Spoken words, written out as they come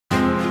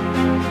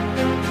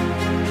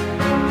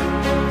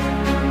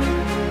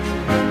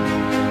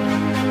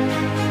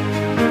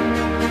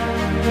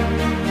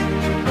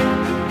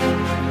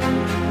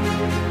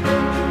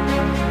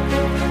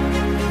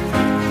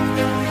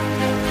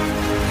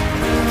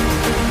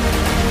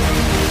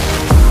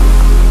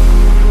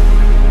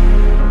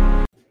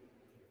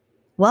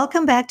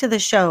Welcome back to the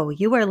show.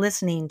 You are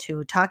listening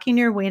to Talking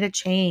Your Way to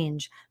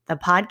Change, the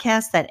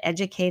podcast that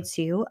educates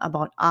you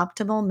about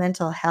optimal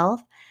mental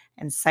health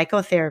and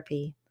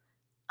psychotherapy.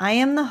 I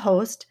am the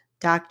host,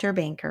 Dr.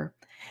 Banker,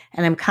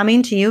 and I'm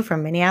coming to you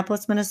from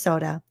Minneapolis,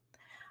 Minnesota.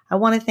 I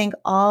want to thank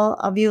all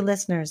of you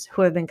listeners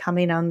who have been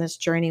coming on this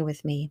journey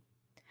with me.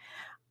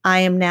 I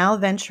am now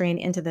venturing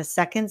into the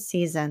second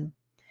season.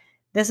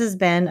 This has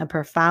been a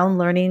profound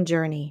learning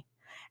journey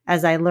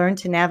as I learn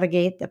to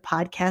navigate the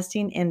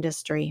podcasting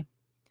industry.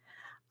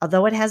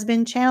 Although it has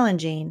been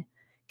challenging,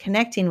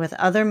 connecting with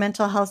other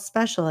mental health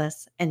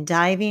specialists and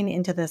diving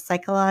into the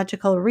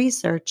psychological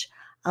research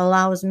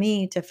allows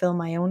me to fill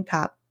my own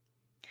cup.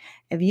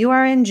 If you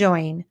are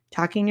enjoying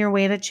Talking Your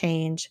Way to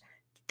Change,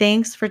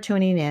 thanks for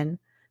tuning in.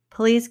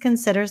 Please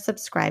consider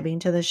subscribing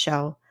to the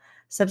show.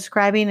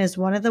 Subscribing is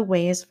one of the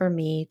ways for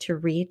me to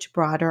reach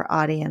broader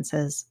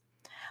audiences.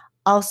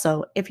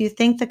 Also, if you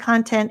think the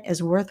content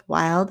is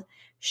worthwhile,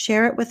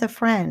 share it with a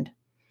friend.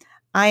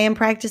 I am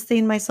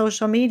practicing my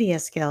social media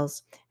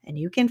skills, and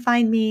you can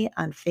find me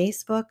on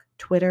Facebook,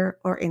 Twitter,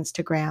 or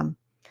Instagram.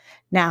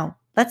 Now,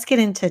 let's get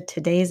into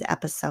today's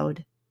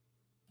episode.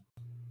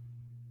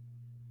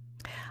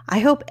 I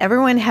hope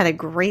everyone had a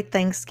great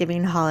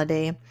Thanksgiving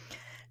holiday,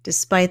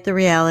 despite the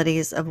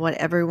realities of what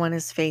everyone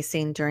is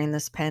facing during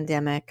this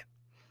pandemic.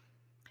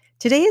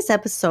 Today's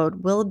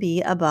episode will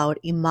be about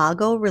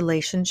Imago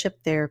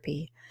Relationship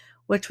Therapy,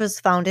 which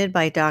was founded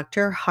by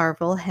Dr.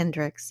 Harville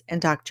Hendrix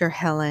and Dr.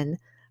 Helen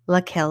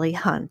LaKelly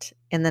Hunt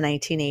in the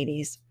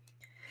 1980s.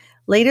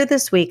 Later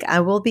this week, I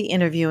will be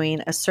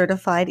interviewing a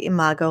certified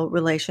Imago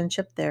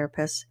relationship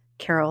therapist,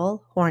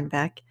 Carol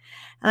Hornbeck,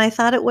 and I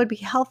thought it would be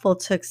helpful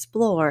to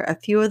explore a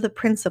few of the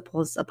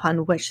principles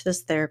upon which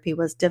this therapy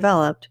was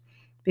developed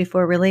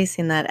before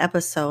releasing that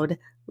episode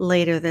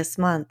later this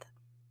month.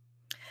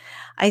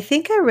 I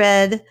think I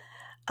read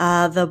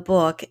the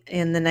book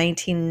in the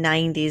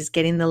 1990s,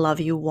 Getting the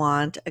Love You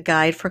Want, A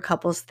Guide for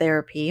Couples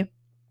Therapy,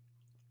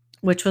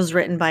 which was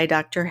written by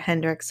Dr.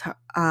 Hendrix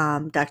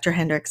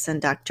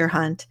and Dr.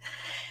 Hunt.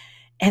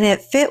 And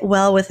it fit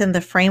well within the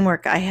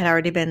framework I had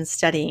already been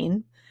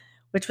studying,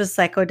 which was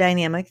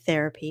psychodynamic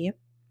therapy.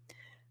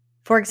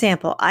 For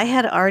example, I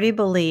had already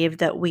believed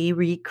that we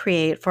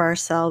recreate for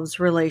ourselves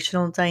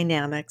relational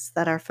dynamics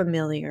that are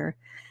familiar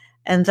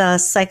and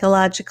thus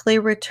psychologically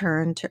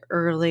return to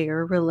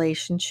earlier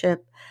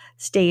relationship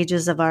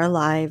stages of our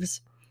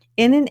lives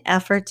in an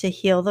effort to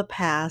heal the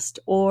past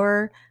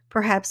or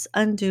perhaps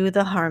undo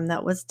the harm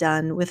that was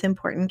done with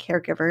important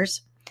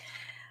caregivers,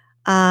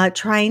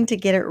 trying to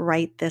get it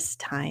right this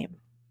time.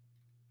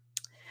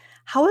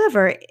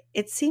 However,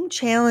 it seemed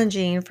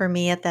challenging for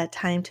me at that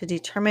time to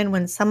determine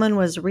when someone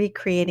was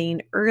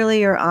recreating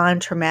earlier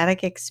on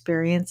traumatic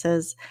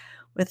experiences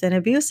with an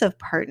abusive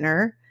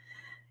partner,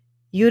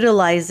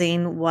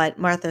 utilizing what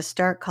Martha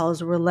Stark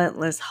calls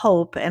relentless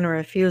hope and a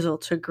refusal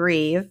to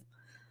grieve,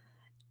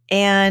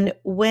 and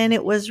when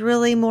it was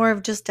really more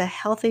of just a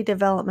healthy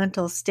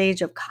developmental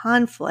stage of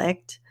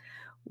conflict,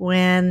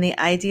 when the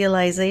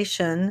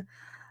idealization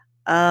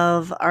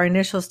of our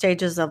initial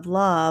stages of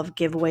love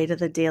give way to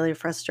the daily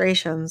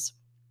frustrations,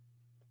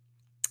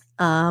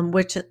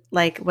 which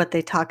like what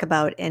they talk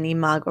about in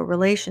Imago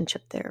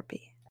relationship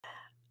therapy.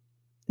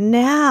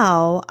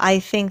 Now I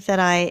think that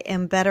I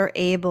am better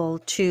able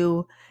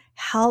to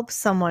help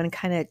someone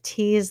kind of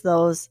tease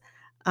those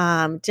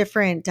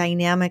different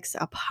dynamics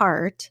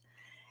apart.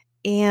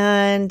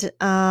 And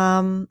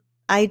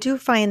I do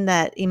find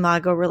that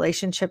Imago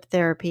relationship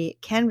therapy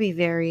can be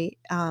very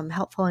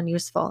helpful and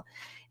useful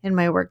in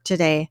my work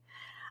today.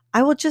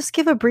 I will just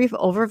give a brief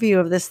overview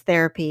of this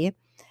therapy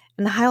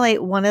and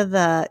highlight one of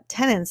the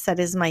tenets that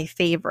is my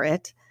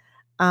favorite.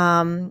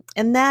 And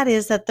that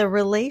is that the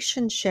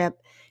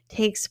relationship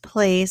takes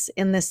place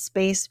in the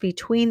space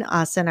between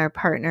us and our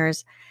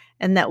partners,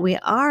 and that we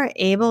are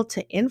able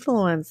to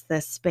influence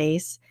this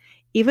space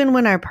even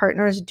when our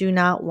partners do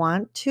not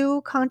want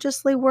to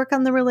consciously work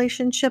on the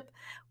relationship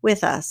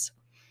with us.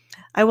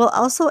 I will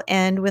also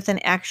end with an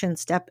action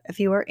step if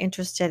you are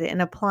interested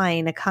in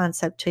applying a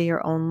concept to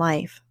your own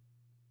life.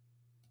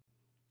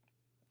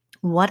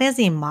 What is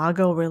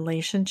Imago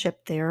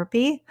relationship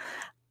therapy?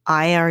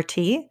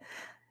 IRT.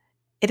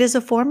 It is a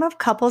form of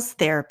couples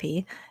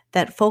therapy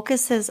that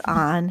focuses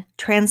on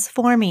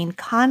transforming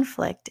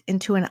conflict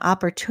into an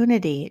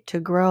opportunity to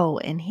grow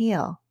and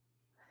heal.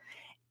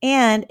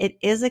 And it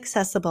is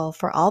accessible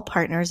for all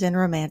partners in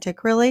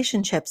romantic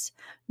relationships,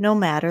 no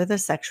matter the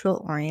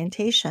sexual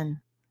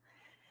orientation.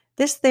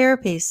 This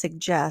therapy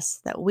suggests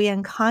that we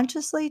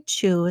unconsciously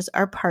choose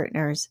our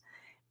partners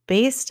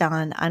based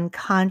on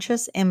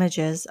unconscious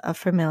images of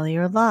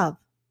familiar love.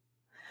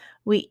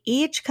 We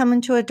each come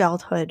into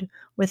adulthood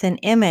with an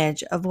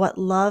image of what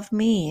love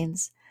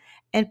means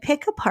and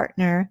pick a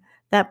partner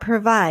that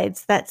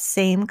provides that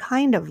same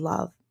kind of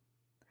love.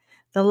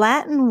 The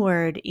Latin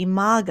word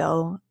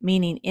imago,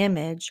 meaning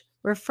image,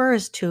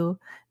 refers to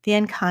the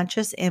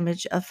unconscious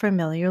image of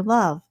familiar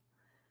love.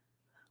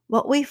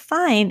 What we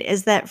find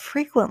is that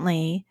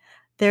frequently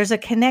There's a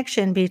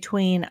connection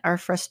between our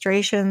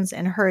frustrations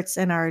and hurts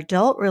in our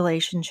adult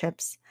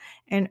relationships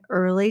and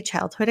early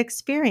childhood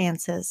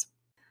experiences.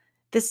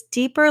 This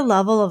deeper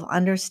level of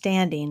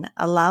understanding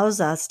allows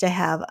us to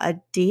have a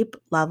deep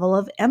level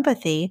of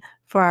empathy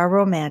for our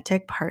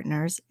romantic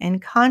partners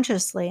and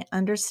consciously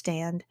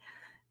understand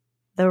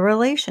the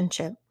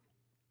relationship.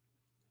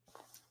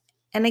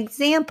 An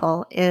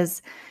example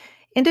is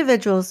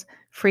individuals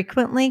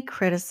frequently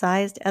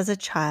criticized as a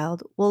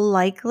child will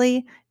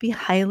likely be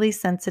highly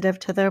sensitive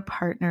to their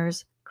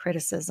partner's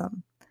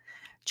criticism.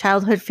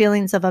 Childhood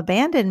feelings of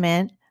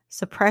abandonment,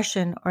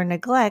 suppression, or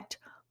neglect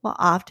will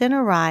often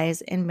arise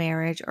in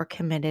marriage or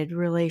committed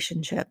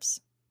relationships.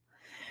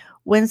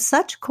 When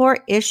such core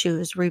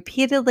issues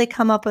repeatedly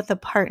come up with a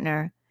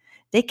partner,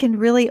 they can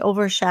really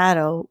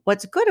overshadow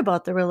what's good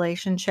about the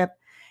relationship,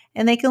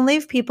 and they can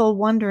leave people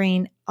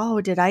wondering,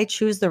 oh, did I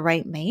choose the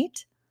right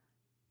mate?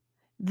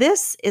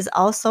 This is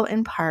also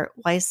in part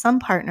why some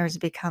partners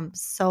become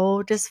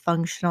so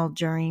dysfunctional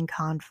during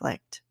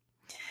conflict.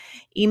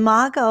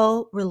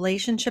 Imago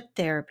relationship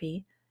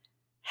therapy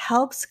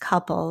helps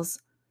couples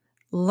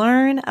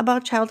learn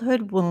about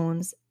childhood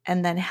wounds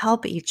and then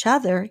help each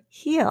other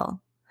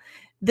heal.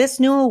 This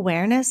new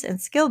awareness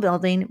and skill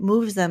building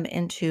moves them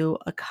into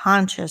a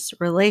conscious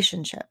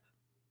relationship.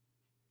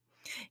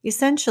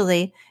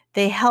 Essentially,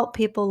 they help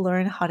people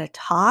learn how to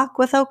talk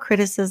without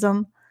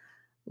criticism,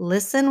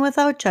 listen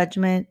without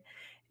judgment,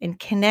 and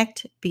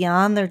connect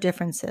beyond their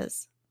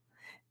differences.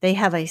 They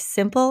have a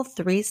simple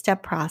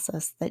 3-step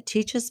process that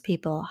teaches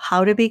people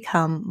how to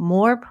become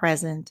more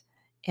present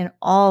in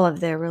all of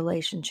their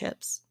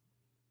relationships.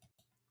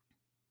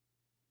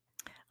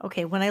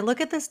 Okay, when I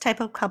look at this type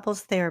of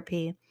couples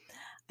therapy,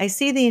 I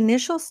see the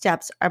initial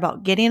steps are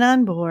about getting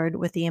on board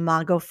with the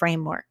Imago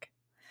framework.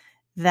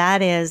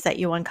 That is, that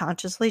you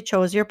unconsciously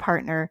chose your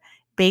partner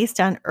based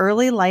on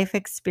early life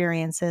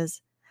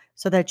experiences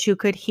so that you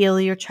could heal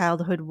your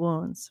childhood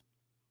wounds.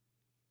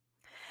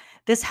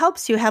 This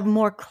helps you have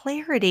more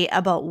clarity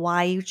about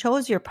why you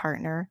chose your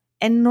partner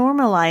and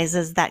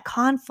normalizes that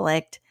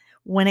conflict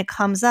when it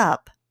comes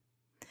up,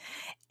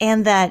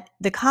 and that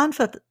the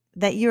conflict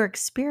that you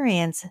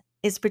experience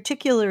is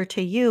particular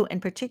to you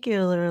and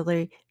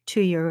particularly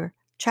to your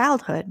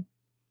childhood.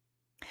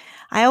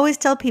 I always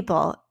tell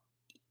people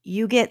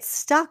you get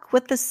stuck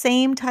with the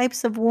same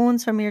types of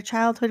wounds from your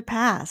childhood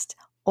past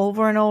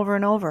over and over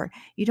and over.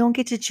 You don't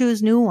get to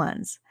choose new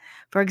ones.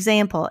 For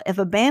example, if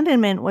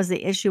abandonment was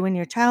the issue in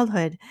your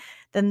childhood,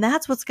 then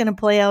that's what's going to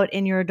play out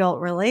in your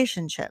adult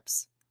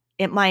relationships.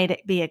 It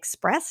might be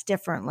expressed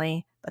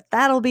differently, but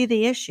that'll be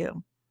the issue.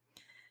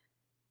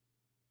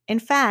 In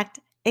fact,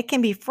 it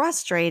can be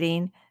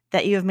frustrating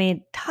that you have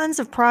made tons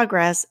of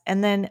progress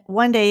and then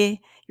one day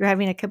you're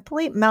having a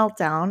complete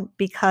meltdown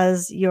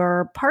because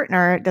your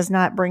partner does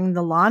not bring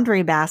the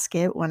laundry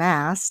basket when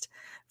asked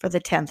for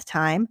the 10th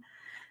time.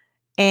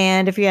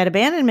 And if you had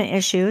abandonment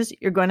issues,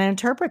 you're going to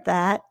interpret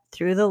that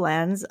through the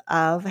lens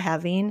of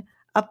having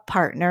a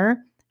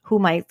partner who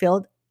might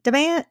feel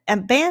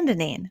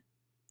abandoning.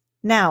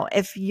 Now,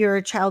 if your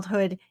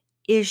childhood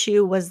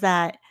issue was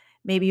that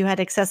maybe you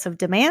had excessive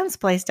demands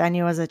placed on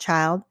you as a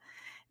child,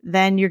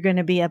 then you're going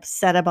to be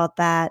upset about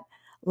that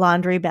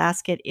laundry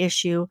basket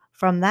issue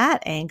from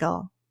that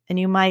angle. And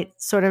you might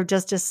sort of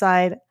just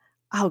decide,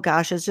 oh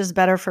gosh, it's just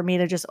better for me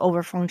to just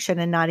overfunction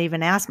and not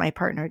even ask my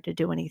partner to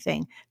do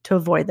anything to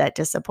avoid that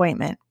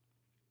disappointment.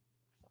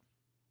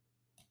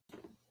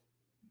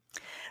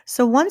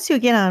 So once you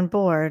get on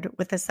board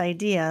with this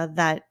idea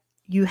that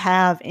you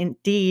have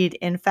indeed,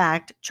 in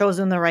fact,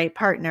 chosen the right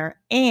partner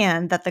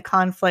and that the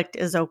conflict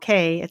is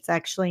okay, it's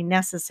actually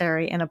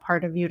necessary and a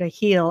part of you to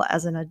heal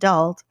as an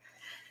adult.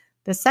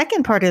 The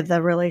second part of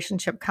the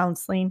relationship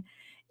counseling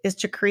is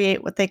to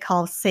create what they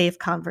call safe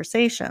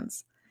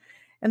conversations.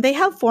 And they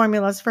have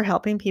formulas for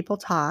helping people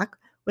talk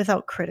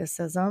without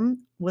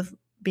criticism, with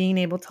being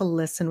able to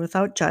listen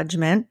without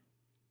judgment,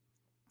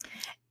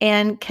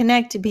 and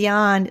connect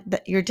beyond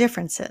your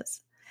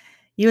differences.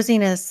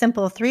 Using a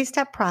simple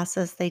 3-step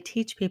process, they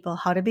teach people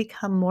how to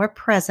become more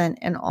present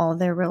in all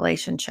their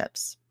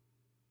relationships.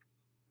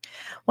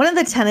 One of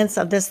the tenets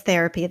of this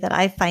therapy that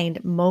I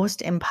find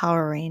most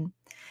empowering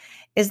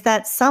is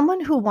that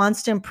someone who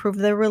wants to improve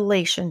their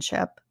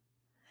relationship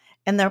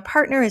and their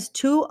partner is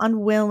too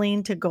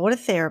unwilling to go to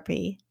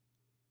therapy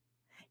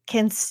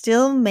can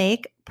still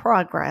make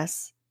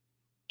progress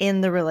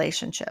in the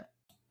relationship.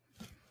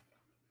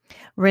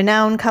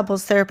 Renowned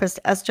couples therapist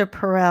Esther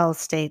Perel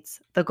states,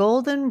 the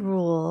golden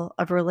rule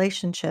of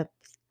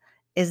relationships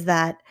is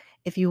that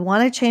if you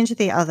want to change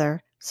the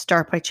other,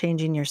 start by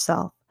changing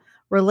yourself.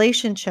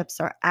 Relationships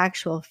are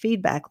actual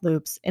feedback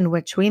loops in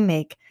which we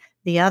make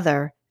the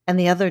other and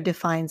the other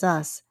defines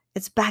us.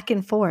 It's back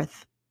and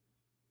forth.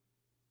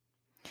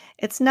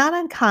 It's not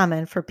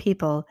uncommon for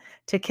people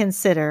to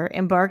consider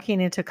embarking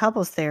into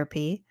couples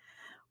therapy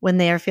when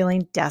they are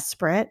feeling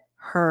desperate,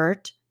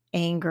 hurt,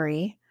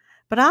 angry.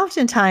 But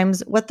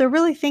oftentimes, what they're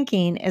really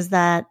thinking is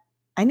that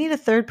I need a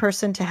third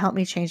person to help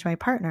me change my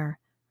partner.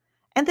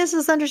 And this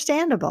is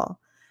understandable.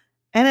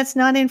 And it's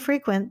not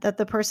infrequent that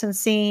the person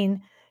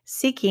seeing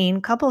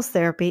Seeking couples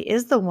therapy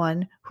is the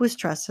one whose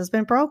trust has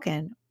been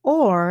broken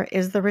or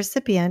is the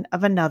recipient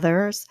of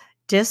another's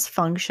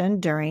dysfunction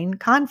during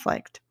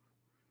conflict.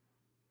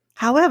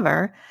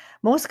 However,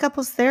 most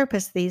couples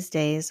therapists these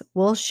days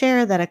will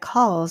share that it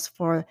calls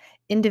for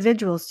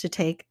individuals to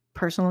take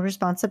personal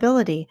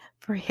responsibility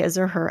for his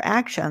or her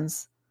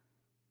actions.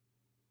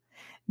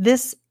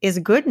 This is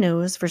good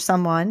news for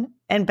someone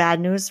and bad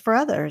news for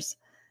others.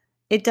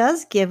 It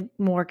does give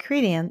more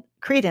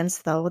credence,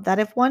 though, that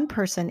if one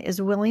person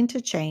is willing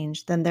to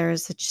change, then there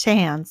is a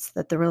chance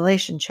that the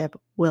relationship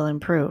will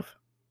improve.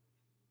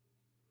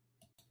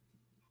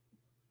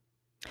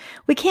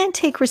 We can't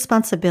take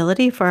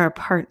responsibility for our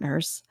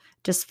partner's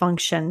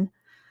dysfunction,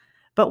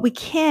 but we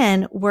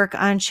can work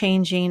on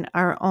changing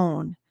our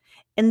own.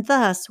 And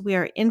thus, we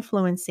are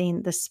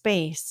influencing the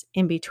space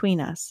in between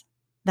us.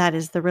 That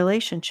is the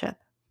relationship.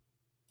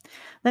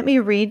 Let me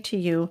read to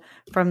you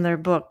from their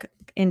book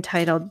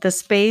entitled The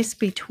Space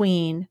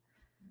Between,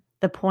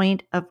 the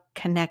Point of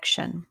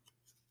Connection.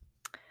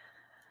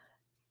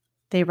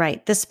 They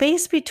write, the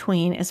space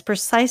between is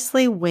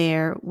precisely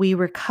where we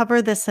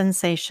recover the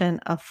sensation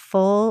of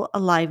full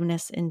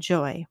aliveness and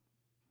joy.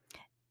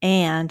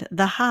 And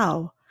the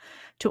how.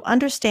 To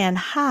understand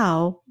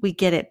how we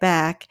get it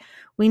back,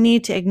 we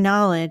need to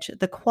acknowledge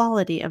the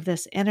quality of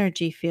this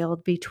energy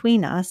field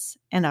between us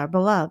and our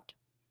beloved.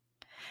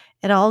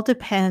 It all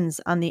depends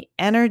on the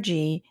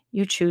energy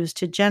you choose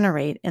to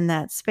generate in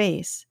that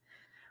space.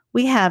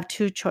 We have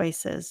two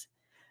choices.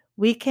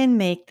 We can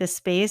make the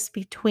space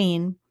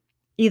between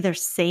either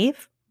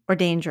safe or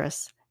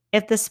dangerous.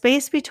 If the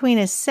space between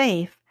is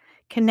safe,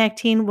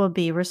 connecting will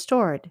be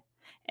restored,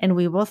 and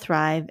we will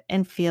thrive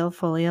and feel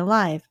fully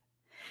alive.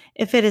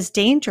 If it is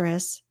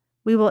dangerous,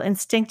 we will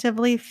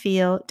instinctively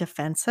feel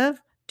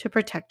defensive to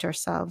protect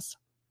ourselves.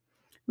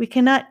 We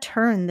cannot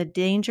turn the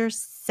danger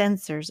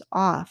sensors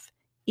off,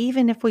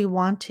 even if we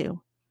want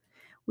to.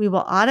 We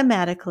will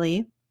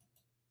automatically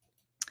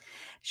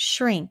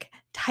shrink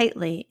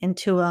tightly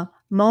into a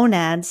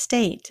monad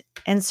state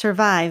and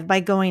survive by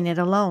going it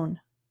alone.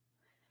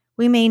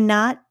 We may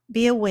not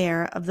be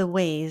aware of the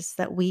ways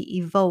that we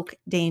evoke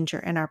danger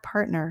in our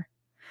partner.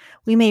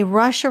 We may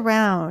rush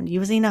around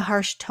using a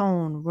harsh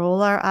tone,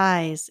 roll our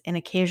eyes, and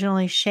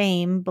occasionally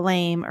shame,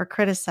 blame, or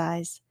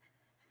criticize.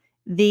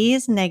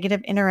 These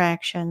negative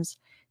interactions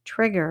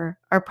trigger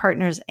our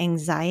partner's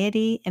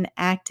anxiety and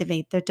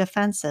activate their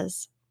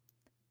defenses.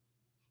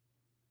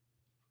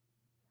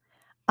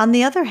 On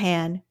the other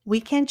hand,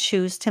 we can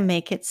choose to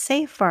make it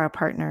safe for our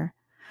partner.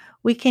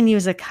 We can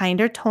use a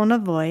kinder tone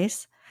of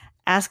voice,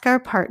 ask our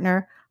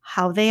partner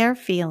how they are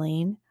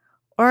feeling,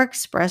 or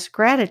express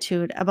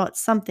gratitude about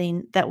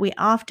something that we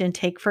often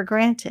take for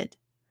granted.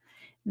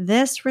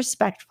 This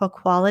respectful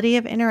quality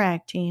of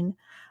interacting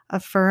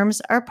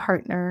affirms our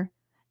partner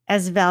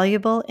as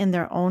valuable in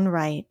their own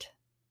right.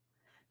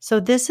 So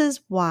this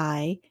is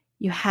why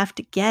you have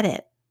to get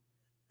it.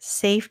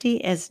 Safety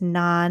is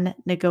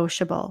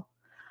non-negotiable.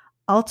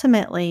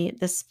 Ultimately,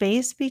 the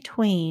space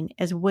between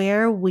is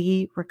where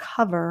we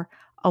recover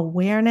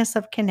awareness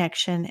of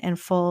connection and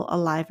full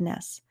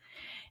aliveness.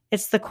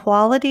 It's the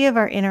quality of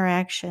our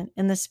interaction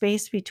in the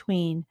space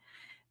between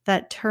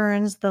that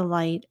turns the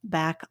light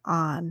back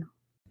on.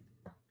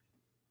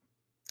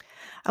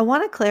 I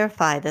want to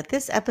clarify that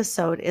this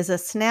episode is a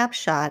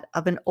snapshot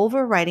of an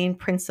overriding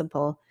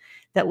principle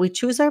that we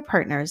choose our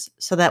partners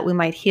so that we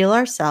might heal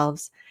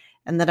ourselves,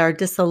 and that our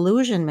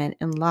disillusionment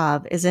in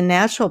love is a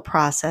natural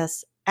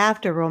process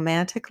after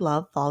romantic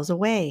love falls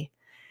away.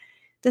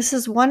 This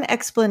is one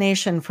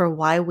explanation for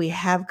why we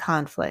have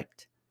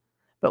conflict,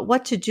 but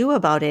what to do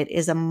about it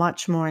is a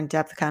much more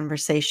in-depth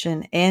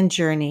conversation and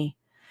journey,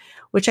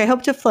 which I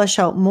hope to flesh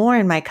out more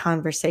in my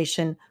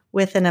conversation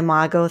with an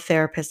Imago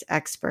therapist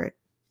expert.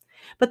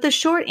 But the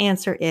short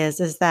answer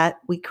is that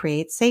we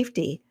create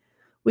safety.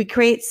 We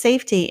create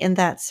safety in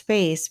that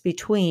space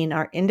between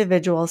our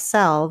individual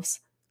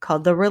selves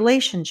called the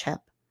relationship.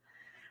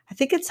 I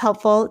think it's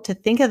helpful to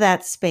think of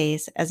that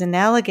space as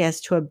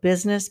analogous to a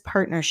business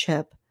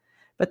partnership,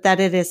 but that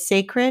it is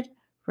sacred,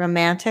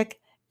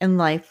 romantic, and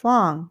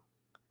lifelong.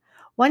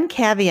 One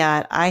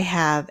caveat I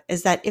have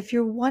is that if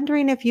you're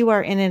wondering if you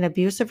are in an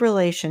abusive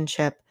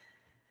relationship,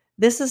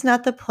 this is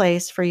not the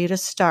place for you to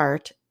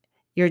start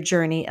your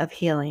journey of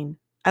healing.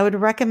 I would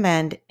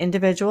recommend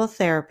individual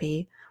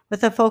therapy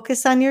with a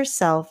focus on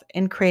yourself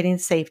and creating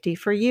safety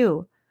for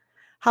you.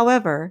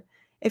 However,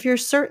 if you're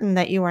certain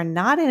that you are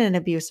not in an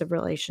abusive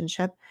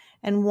relationship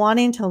and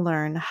wanting to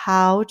learn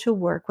how to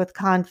work with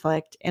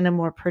conflict in a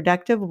more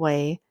productive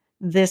way,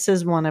 this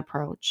is one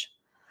approach.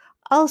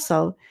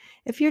 Also,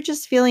 if you're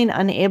just feeling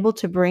unable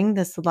to bring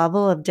this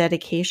level of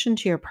dedication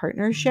to your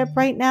partnership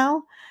right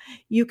now,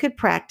 you could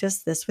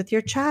practice this with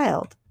your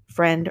child,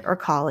 friend, or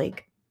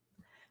colleague.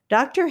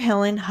 Dr.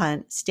 Helen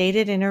Hunt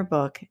stated in her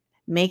book,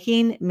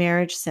 Making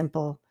Marriage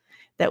Simple,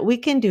 that we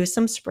can do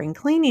some spring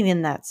cleaning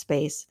in that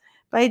space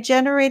by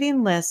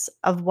generating lists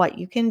of what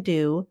you can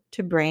do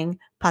to bring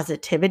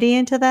positivity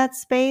into that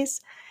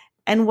space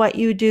and what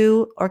you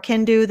do or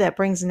can do that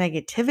brings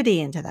negativity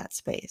into that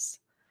space.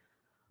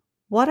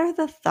 What are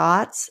the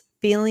thoughts,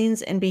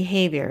 feelings, and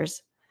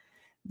behaviors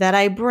that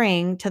I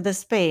bring to the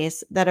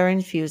space that are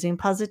infusing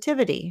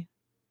positivity?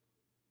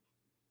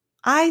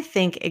 I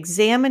think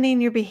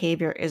examining your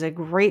behavior is a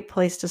great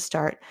place to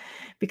start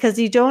because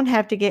you don't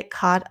have to get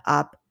caught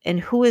up in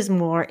who is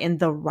more in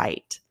the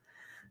right.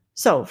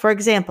 So, for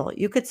example,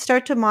 you could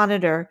start to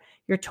monitor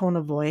your tone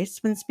of voice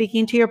when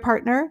speaking to your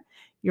partner,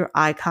 your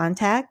eye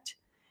contact,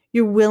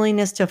 your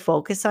willingness to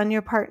focus on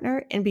your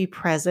partner and be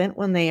present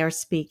when they are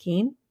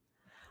speaking.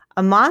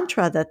 A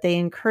mantra that they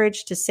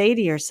encourage to say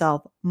to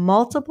yourself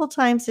multiple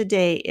times a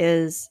day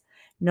is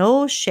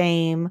no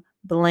shame,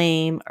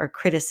 blame, or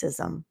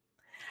criticism.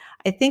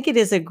 I think it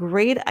is a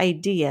great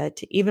idea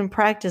to even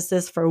practice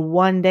this for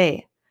one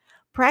day.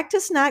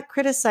 Practice not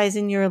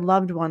criticizing your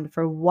loved one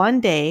for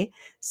one day.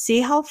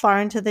 See how far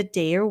into the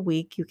day or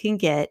week you can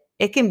get.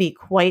 It can be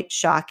quite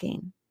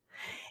shocking.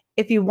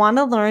 If you want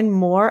to learn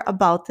more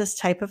about this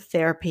type of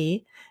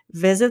therapy,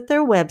 visit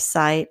their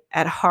website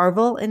at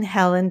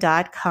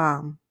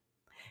harvilandhelen.com.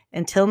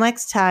 Until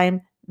next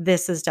time,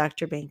 this is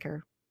Dr.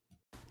 Banker.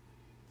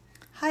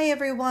 Hi,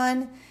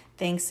 everyone.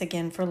 Thanks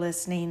again for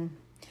listening.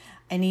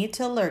 I need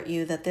to alert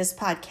you that this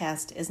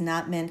podcast is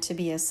not meant to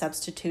be a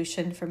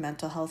substitution for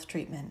mental health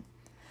treatment.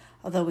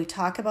 Although we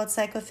talk about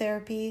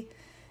psychotherapy,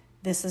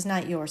 this is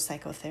not your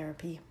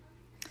psychotherapy.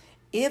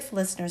 If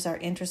listeners are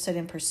interested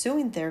in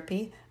pursuing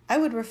therapy, I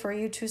would refer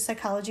you to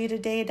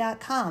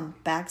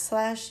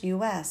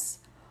psychologytoday.com/US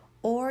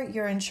or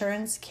your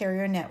insurance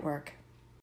carrier network.